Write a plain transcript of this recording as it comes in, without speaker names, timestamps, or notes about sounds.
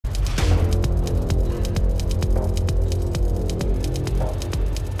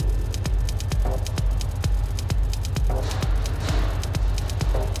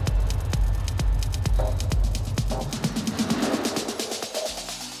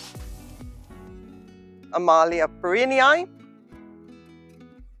LAELIA Perriniii,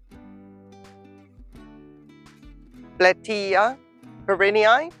 LAELIA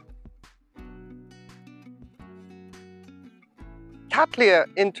Perriniii, Cattleya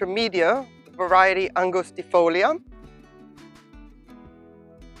intermedia, variety angustifolia,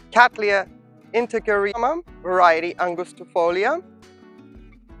 Cattleya integrima, variety angustifolia,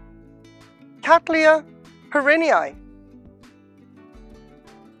 Cattleya Perriniii,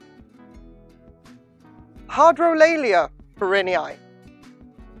 LAELIA Perriniii,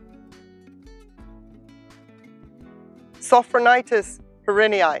 Sophronitis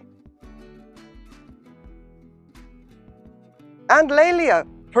Perriniii, and LAELIA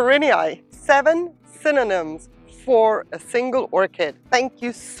Perriniii. 7 synonyms for a single orchid. Thank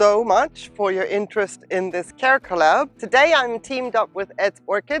you so much for your interest in this CareCollab. Today I'm teamed up with Ed's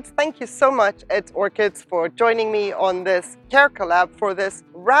Orchids. Thank you so much, Ed's Orchids, for joining me on this CareCollab for this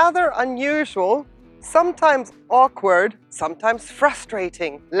rather unusual, sometimes awkward, sometimes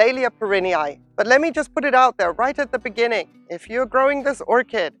frustrating LAELIA Perriniii. But let me just put it out there right at the beginning. If you're growing this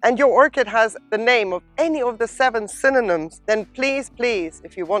orchid and your orchid has the name of any of the 7 synonyms, then please,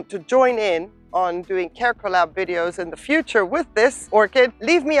 if you want to join in on doing CareCollab videos in the future with this orchid,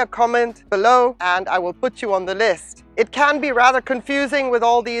 leave me a comment below and I will put you on the list. It can be rather confusing with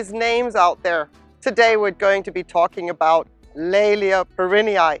all these names out there. Today we're going to be talking about LAELIA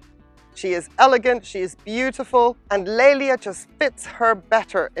Perriniii. She is elegant, she is beautiful, and LAELIA just fits her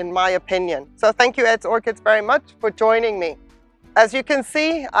better in my opinion. So thank you, Ed's Orchids, very much for joining me. As you can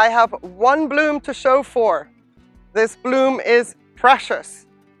see, I have 1 bloom to show for. This bloom is precious,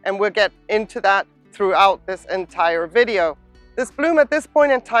 and we'll get into that throughout this entire video. This bloom at this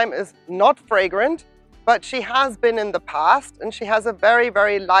point in time is not fragrant, but she has been in the past, and she has a very,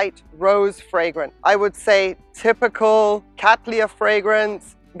 very light rose fragrance. I would say typical Cattleya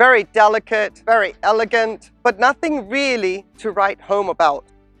fragrance, very delicate, very elegant, but nothing really to write home about.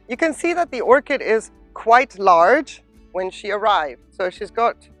 You can see that the orchid is quite large when she arrived. So she's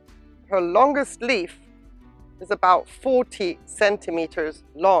got her longest leaf is about 40 centimeters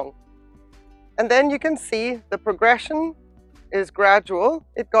long. And then you can see the progression is gradual.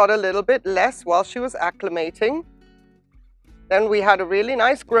 It got a little bit less while she was acclimating. Then we had a really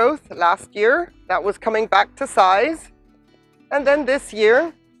nice growth last year that was coming back to size. And then this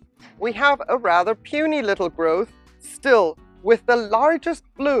year, we have a rather puny little growth, still with the largest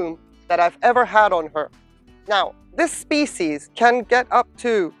bloom that I've ever had on her. Now, this species can get up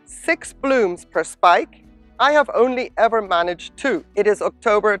to 6 blooms per spike. I have only ever managed 2. It is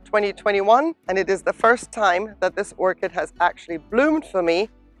October 2021, and it is the first time that this orchid has actually bloomed for me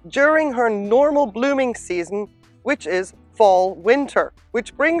during her normal blooming season, which is fall-winter.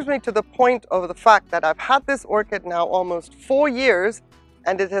 Which brings me to the point of the fact that I've had this orchid now almost 4 years,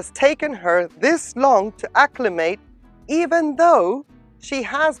 and it has taken her this long to acclimate, even though she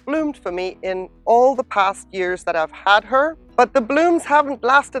has bloomed for me in all the past years that I've had her, but the blooms haven't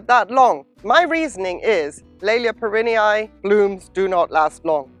lasted that long. My reasoning is LAELIA Perriniii blooms do not last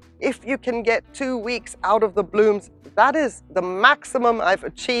long. If you can get 2 weeks out of the blooms, that is the maximum I've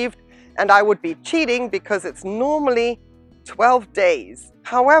achieved, and I would be cheating because it's normally 12 days.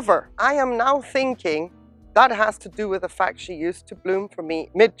 However, I am now thinking that has to do with the fact she used to bloom for me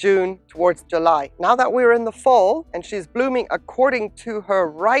mid-June towards July. Now that we're in the fall and she's blooming according to her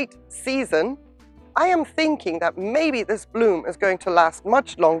right season, I am thinking that maybe this bloom is going to last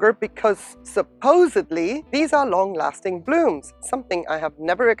much longer because supposedly these are long-lasting blooms, something I have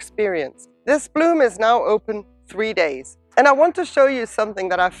never experienced. This bloom is now open 3 days. And I want to show you something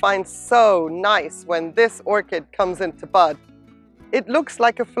that I find so nice when this orchid comes into bud. It looks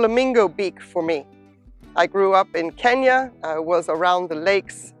like a flamingo beak for me. I grew up in Kenya. I was around the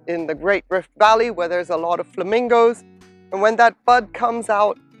lakes in the Great Rift Valley where there's a lot of flamingos. And when that bud comes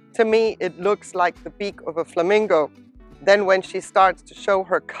out, to me, it looks like the beak of a flamingo. Then when she starts to show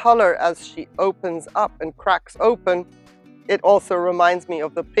her color as she opens up and cracks open, it also reminds me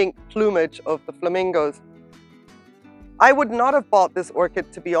of the pink plumage of the flamingos. I would not have bought this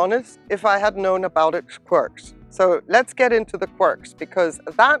orchid, to be honest, if I had known about its quirks. So let's get into the quirks, because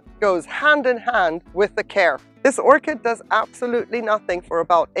that goes hand in hand with the care. This orchid does absolutely nothing for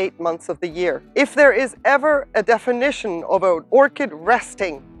about 8 months of the year. If there is ever a definition of an orchid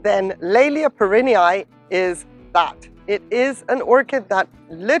resting, then LAELIA Perriniii is that. It is an orchid that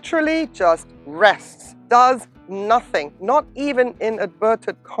literally just rests, does nothing, not even in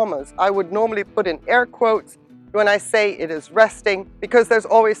inverted commas. I would normally put in air quotes when I say it is resting, because there's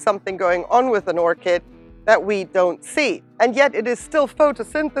always something going on with an orchid. that we don't see. And yet it is still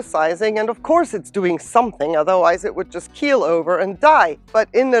photosynthesizing, and of course it's doing something, otherwise it would just keel over and die. But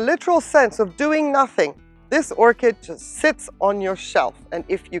in the literal sense of doing nothing, this orchid just sits on your shelf. And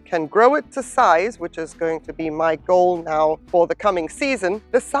if you can grow it to size, which is going to be my goal now for the coming season,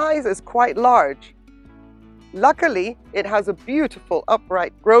 the size is quite large. Luckily, it has a beautiful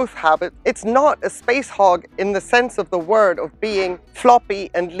upright growth habit. It's not a space hog in the sense of the word of being floppy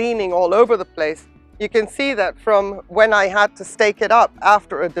and leaning all over the place. You can see that from when I had to stake it up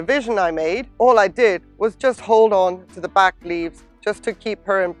after a division I made, all I did was just hold on to the back leaves just to keep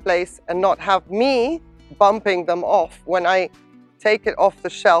her in place and not have me bumping them off when I take it off the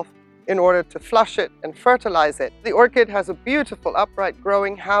shelf in order to flush it and fertilize it. The orchid has a beautiful upright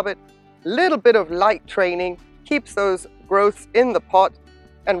growing habit. Little bit of light training keeps those growths in the pot.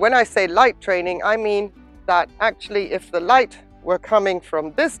 And when I say light training, I mean that actually if the light were coming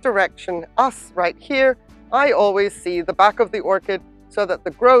from this direction, us right here, I always see the back of the orchid so that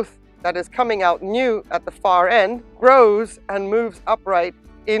the growth that is coming out new at the far end grows and moves upright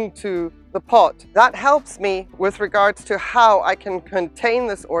into the pot. That helps me with regards to how I can contain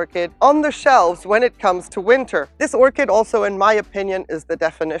this orchid on the shelves when it comes to winter. This orchid also, in my opinion, is the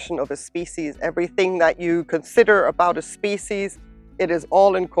definition of a species. Everything that you consider about a species, it is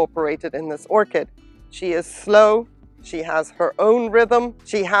all incorporated in this orchid. She is slow, she has her own rhythm,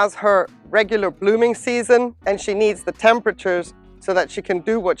 she has her regular blooming season, and she needs the temperatures so that she can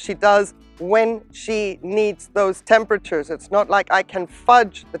do what she does when she needs those temperatures. It's not like I can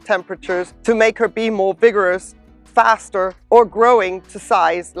fudge the temperatures to make her be more vigorous, faster, or growing to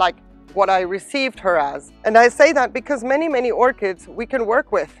size like what I received her as. And I say that because many orchids we can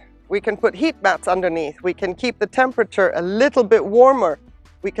work with. We can put heat mats underneath. We can keep the temperature a little bit warmer.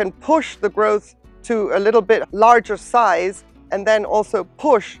 We can push the growth to a little bit larger size and then also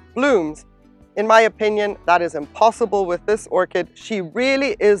push blooms. In my opinion, that is impossible with this orchid. She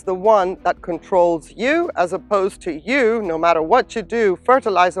really is the one that controls you, as opposed to you, no matter what you do,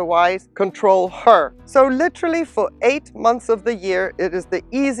 fertilizer-wise, control her. So literally for 8 months of the year, it is the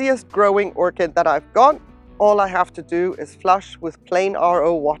easiest growing orchid that I've got. All I have to do is flush with plain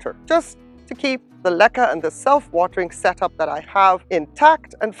RO water, just to keep the Leca and the self-watering setup that I have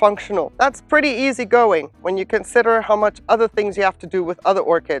intact and functional. That's pretty easy going when you consider how much other things you have to do with other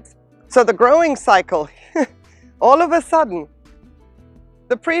orchids. So the growing cycle, all of a sudden,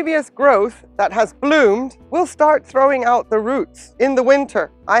 the previous growth that has bloomed will start throwing out the roots in the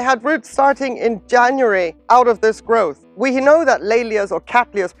winter. I had roots starting in January out of this growth. We know that Laelias or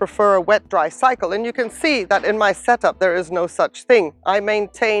Cattleyas prefer a wet-dry cycle, and you can see that in my setup there is no such thing. I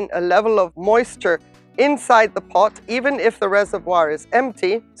maintain a level of moisture inside the pot, even if the reservoir is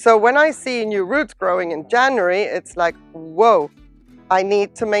empty. So when I see new roots growing in January, it's like, whoa. I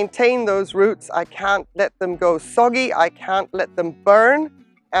need to maintain those roots. I can't let them go soggy. I can't let them burn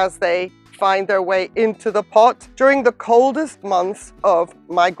as they find their way into the pot during the coldest months of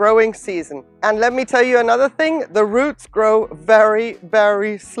my growing season. And let me tell you another thing, the roots grow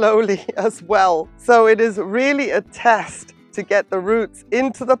very slowly as well. So it is really a test to get the roots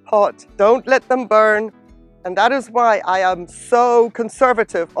into the pot. Don't let them burn. And that is why I am so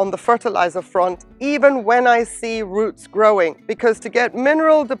conservative on the fertilizer front, even when I see roots growing. Because to get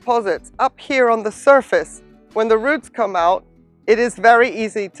mineral deposits up here on the surface, when the roots come out, it is very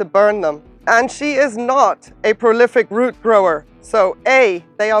easy to burn them. And she is not a prolific root grower. So A,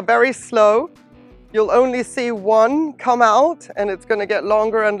 they are very slow. You'll only see one come out and it's going to get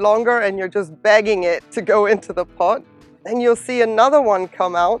longer and longer and you're just begging it to go into the pot. And you'll see another one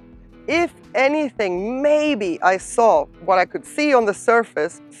come out. If anything, maybe I saw what I could see on the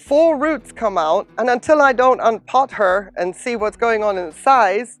surface, 4 roots come out, and until I don't unpot her and see what's going on in the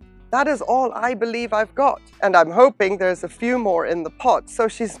size, that is all I believe I've got. And I'm hoping there's a few more in the pot. So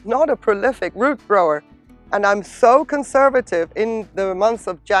she's not a prolific root grower. And I'm so conservative in the months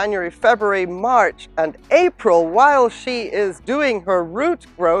of January, February, March, and April, while she is doing her root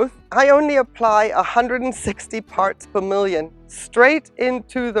growth, I only apply 160 parts per million straight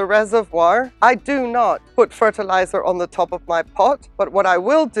into the reservoir. I do not put fertilizer on the top of my pot, but what I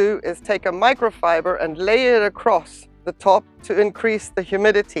will do is take a microfiber and lay it across the top to increase the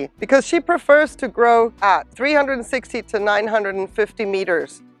humidity, because she prefers to grow at 360 to 950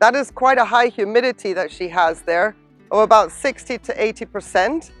 meters. That is quite a high humidity that she has there, of about 60 to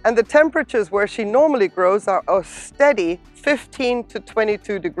 80%. And the temperatures where she normally grows are a steady 15 to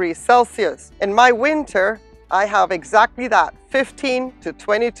 22 degrees Celsius. In my winter, I have exactly that, 15 to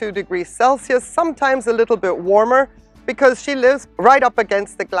 22 degrees Celsius, sometimes a little bit warmer, because she lives right up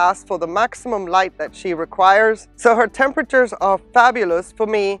against the glass for the maximum light that she requires. So her temperatures are fabulous for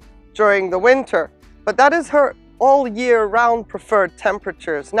me during the winter. But that is her all year round preferred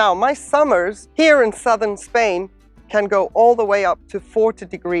temperatures. Now, my summers here in southern Spain can go all the way up to 40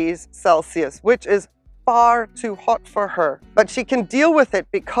 degrees Celsius, which is far too hot for her. But she can deal with it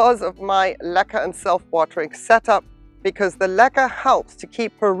because of my Leca and self-watering setup, because the Leca helps to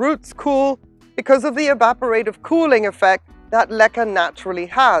keep her roots cool because of the evaporative cooling effect that Leca naturally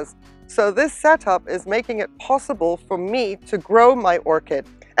has. So this setup is making it possible for me to grow my orchid.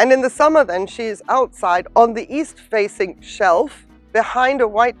 And in the summer then, she's outside on the east-facing shelf behind a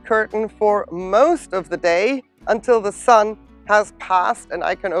white curtain for most of the day until the sun has passed and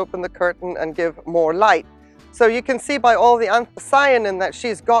I can open the curtain and give more light. So you can see by all the anthocyanin that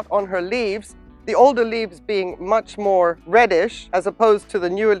she's got on her leaves, the older leaves being much more reddish as opposed to the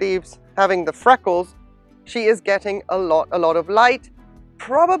newer leaves having the freckles, she is getting a lot of light.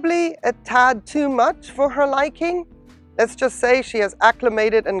 Probably a tad too much for her liking. Let's just say she has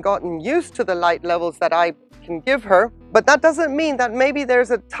acclimated and gotten used to the light levels that I can give her. But that doesn't mean that maybe there's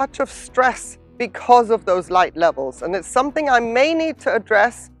a touch of stress because of those light levels. And it's something I may need to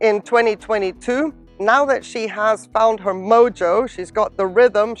address in 2022. Now that she has found her mojo, she's got the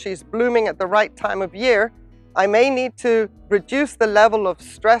rhythm, she's blooming at the right time of year, I may need to reduce the level of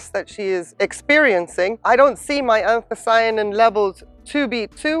stress that she is experiencing. I don't see my anthocyanin levels to be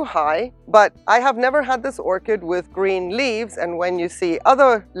too high, but I have never had this orchid with green leaves, and when you see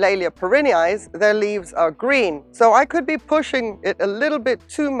other LAELIA perrinii, their leaves are green. So I could be pushing it a little bit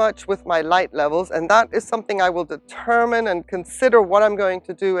too much with my light levels, and that is something I will determine and consider what I'm going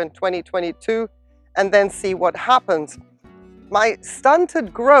to do in 2022 and then see what happens. My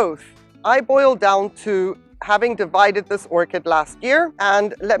stunted growth, I boil down to having divided this orchid last year,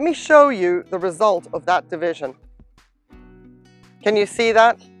 and let me show you the result of that division. Can you see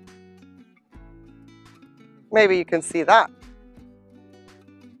that? Maybe you can see that.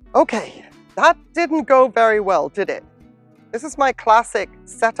 Okay, that didn't go very well, did it? This is my classic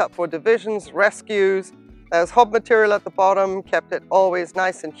setup for divisions, rescues. There's hob material at the bottom, kept it always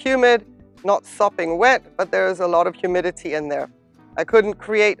nice and humid, not sopping wet, but there's a lot of humidity in there. I couldn't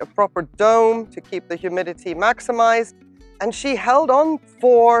create a proper dome to keep the humidity maximized, and she held on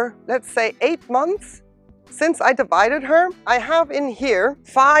for, let's say, 8 months. Since I divided her, I have in here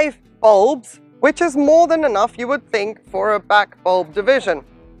 5 bulbs, which is more than enough, you would think, for a back bulb division.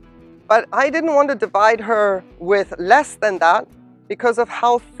 But I didn't want to divide her with less than that because of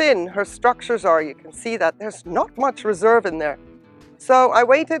how thin her structures are. You can see that there's not much reserve in there. So I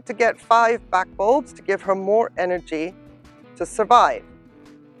waited to get 5 back bulbs to give her more energy to survive.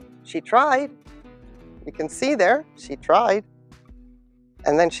 She tried. You can see there, she tried.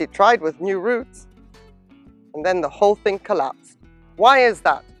 And then she tried with new roots. And then the whole thing collapsed. Why is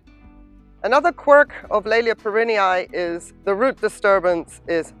that? Another quirk of LAELIA perrinii is the root disturbance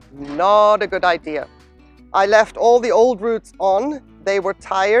is not a good idea. I left all the old roots on. They were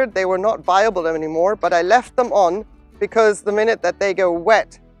tired, they were not viable anymore, but I left them on because the minute that they go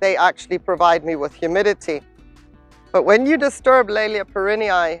wet, they actually provide me with humidity. But when you disturb LAELIA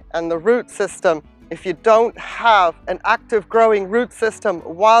perrinii and the root system, if you don't have an active growing root system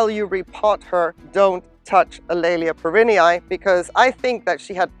while you repot her, don't touch a LAELIA perrinii, because I think that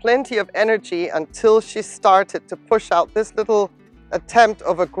she had plenty of energy until she started to push out this little attempt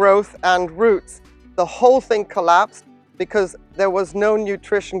of a growth and roots. The whole thing collapsed because there was no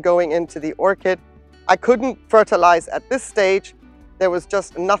nutrition going into the orchid. I couldn't fertilize at this stage. There was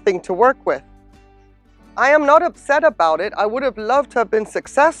just nothing to work with. I am not upset about it. I would have loved to have been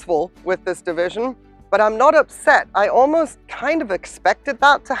successful with this division, but I'm not upset. I almost kind of expected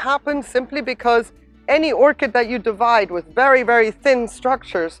that to happen simply because any orchid that you divide with very, very thin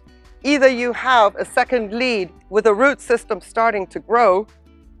structures, either you have a second lead with a root system starting to grow,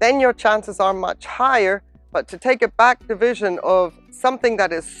 then your chances are much higher. But to take a back division of something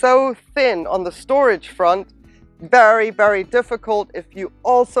that is so thin on the storage front, very, very difficult if you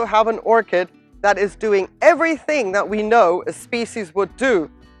also have an orchid that is doing everything that we know a species would do.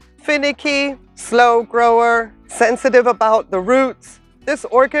 Finicky, slow grower, sensitive about the roots. This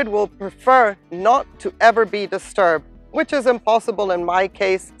orchid will prefer not to ever be disturbed, which is impossible in my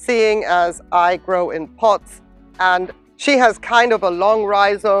case, seeing as I grow in pots and she has kind of a long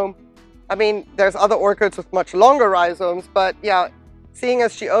rhizome. I mean, there's other orchids with much longer rhizomes, but yeah, seeing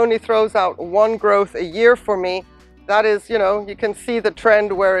as she only throws out 1 growth a year for me, that is, you know, you can see the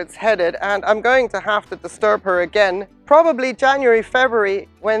trend where it's headed, and I'm going to have to disturb her again, probably January, February,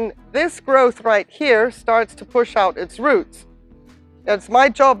 when this growth right here starts to push out its roots. It's my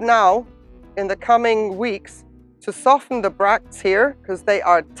job now, in the coming weeks, to soften the bracts here, because they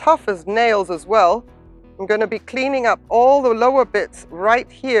are tough as nails as well. I'm going to be cleaning up all the lower bits right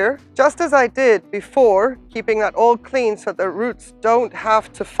here, just as I did before, keeping that all clean so the roots don't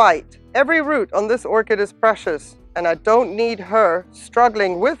have to fight. Every root on this orchid is precious, and I don't need her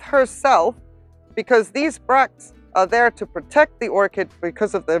struggling with herself, because these bracts are there to protect the orchid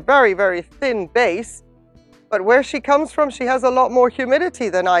because of their very, very thin base. But where she comes from, she has a lot more humidity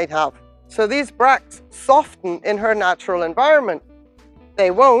than I'd have. So these bracts soften in her natural environment. They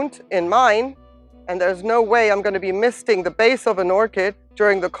won't in mine. And there's no way I'm going to be misting the base of an orchid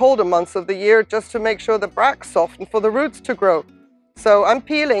during the colder months of the year just to make sure the bracts soften for the roots to grow. So I'm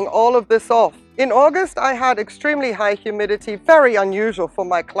peeling all of this off. In August, I had extremely high humidity, very unusual for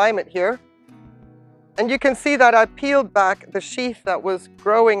my climate here. And you can see that I peeled back the sheath that was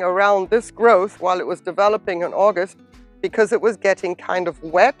growing around this growth while it was developing in August, because it was getting kind of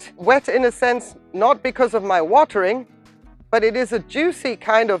wet. Wet in a sense, not because of my watering, but it is a juicy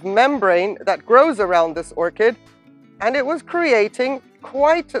kind of membrane that grows around this orchid, and it was creating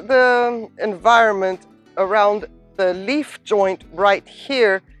quite the environment around the leaf joint right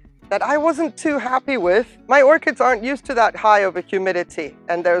here that I wasn't too happy with. My orchids aren't used to that high of a humidity,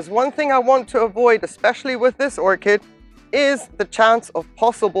 and there's one thing I want to avoid, especially with this orchid, is the chance of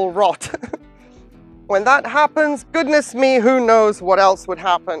possible rot. When that happens, goodness me, who knows what else would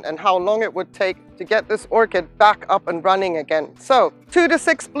happen and how long it would take to get this orchid back up and running again. So 2 to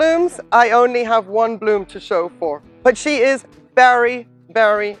 6 blooms, I only have 1 bloom to show for. But she is very,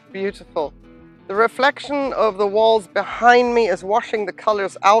 very beautiful. The reflection of the walls behind me is washing the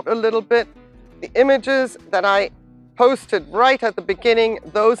colors out a little bit. The images that I posted right at the beginning,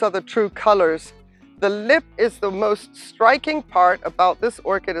 those are the true colors. The lip is the most striking part about this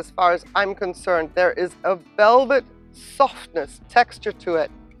orchid as far as I'm concerned. There is a velvet softness texture to it.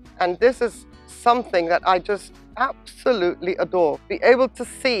 And this is something that I just absolutely adore. Be able to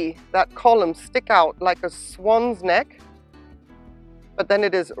see that column stick out like a swan's neck, but then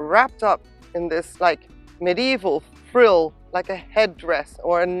it is wrapped up in this like medieval frill, like a headdress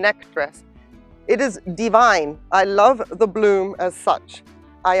or a neck dress. It is divine. I love the bloom as such.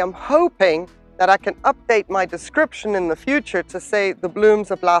 I am hoping that I can update my description in the future to say the blooms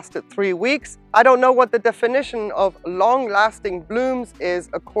have lasted 3 weeks. I don't know what the definition of long-lasting blooms is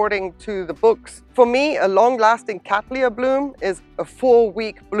according to the books. For me, a long-lasting Cattleya bloom is a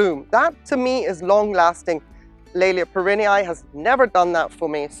 4-week bloom. That to me is long-lasting. LAELIA PERRINII has never done that for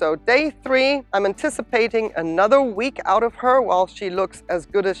me. So day 3, I'm anticipating another week out of her while she looks as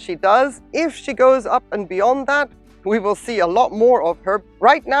good as she does. If she goes up and beyond that, we will see a lot more of her.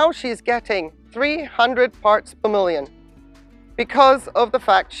 Right now, she's getting 300 parts per million because of the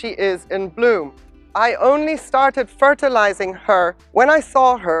fact she is in bloom. I only started fertilizing her when I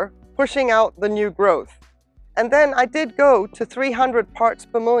saw her pushing out the new growth. And then I did go to 300 parts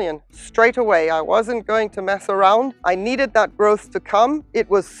per million straight away. I wasn't going to mess around. I needed that growth to come. It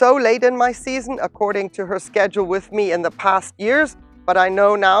was so late in my season, according to her schedule with me in the past years, but I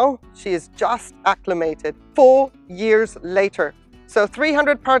know now she is just acclimated 4 years later. So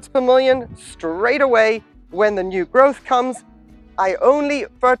 300 parts per million straight away when the new growth comes. I only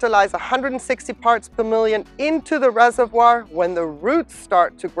fertilize 160 parts per million into the reservoir when the roots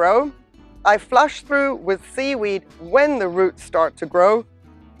start to grow. I flush through with seaweed when the roots start to grow.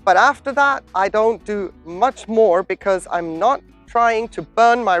 But after that, I don't do much more because I'm not trying to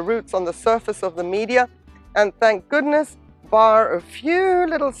burn my roots on the surface of the media. And thank goodness, bar a few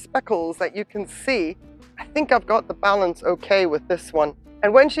little speckles that you can see, I think I've got the balance okay with this one.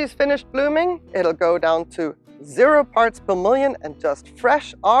 And when she's finished blooming, it'll go down to 0 parts per million and just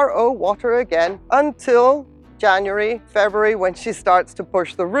fresh RO water again until January, February, when she starts to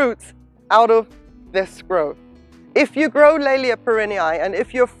push the roots out of this growth. If you grow LAELIA PERRINII and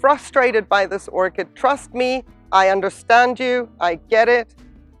if you're frustrated by this orchid, trust me, I understand you, I get it.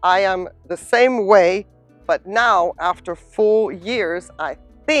 I am the same way, but now after 4 years, I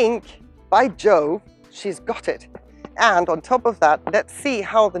think, by Jove, she's got it. And on top of that, let's see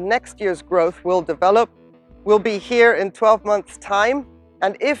how the next year's growth will develop. We'll be here in 12 months' time.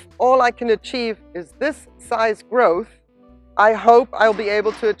 And if all I can achieve is this size growth, I hope I'll be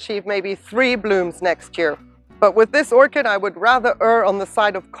able to achieve maybe 3 blooms next year. But with this orchid, I would rather err on the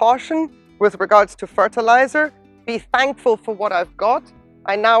side of caution with regards to fertilizer. Be thankful for what I've got.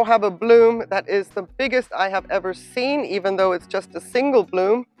 I now have a bloom that is the biggest I have ever seen, even though it's just a single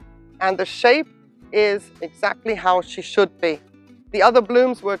bloom. And the shape is exactly how she should be. The other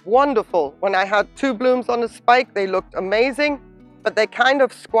blooms were wonderful. When I had 2 blooms on a spike, they looked amazing, but they kind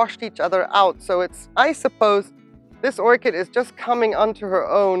of squashed each other out. So it's, I suppose, this orchid is just coming onto her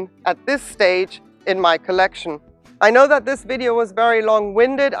own at this stage in my collection. I know that this video was very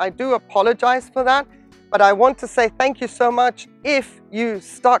long-winded. I do apologize for that. But I want to say thank you so much if you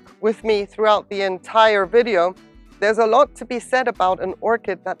stuck with me throughout the entire video. There's a lot to be said about an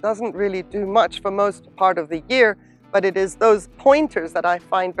orchid that doesn't really do much for most part of the year, but it is those pointers that I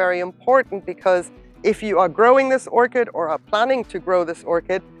find very important, because if you are growing this orchid or are planning to grow this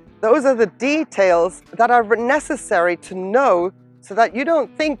orchid, those are the details that are necessary to know so that you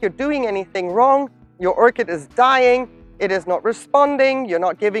don't think you're doing anything wrong, your orchid is dying, it is not responding, you're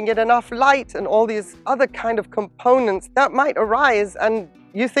not giving it enough light, and all these other kind of components that might arise and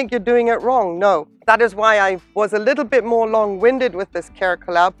you think you're doing it wrong. No, that is why I was a little bit more long-winded with this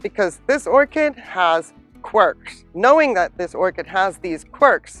CareCollab, because this orchid has quirks. Knowing that this orchid has these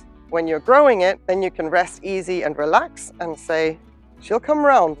quirks, when you're growing it, then you can rest easy and relax and say, she'll come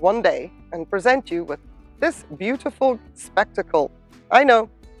around one day and present you with this beautiful spectacle. I know,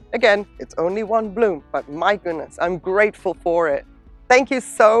 again, it's only one bloom, but my goodness, I'm grateful for it. Thank you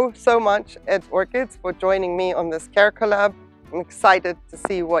so much, Ed's Orchids, for joining me on this CareCollab. I'm excited to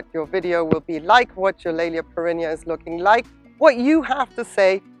see what your video will be like, what your LAELIA Perriniei is looking like, what you have to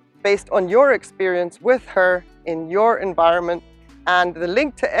say based on your experience with her in your environment, and the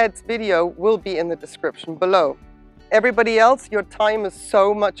link to Ed's video will be in the description below. Everybody else, your time is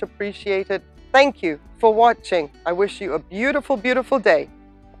so much appreciated. Thank you for watching. I wish you a beautiful, beautiful day.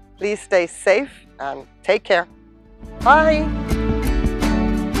 Please stay safe and take care. Bye.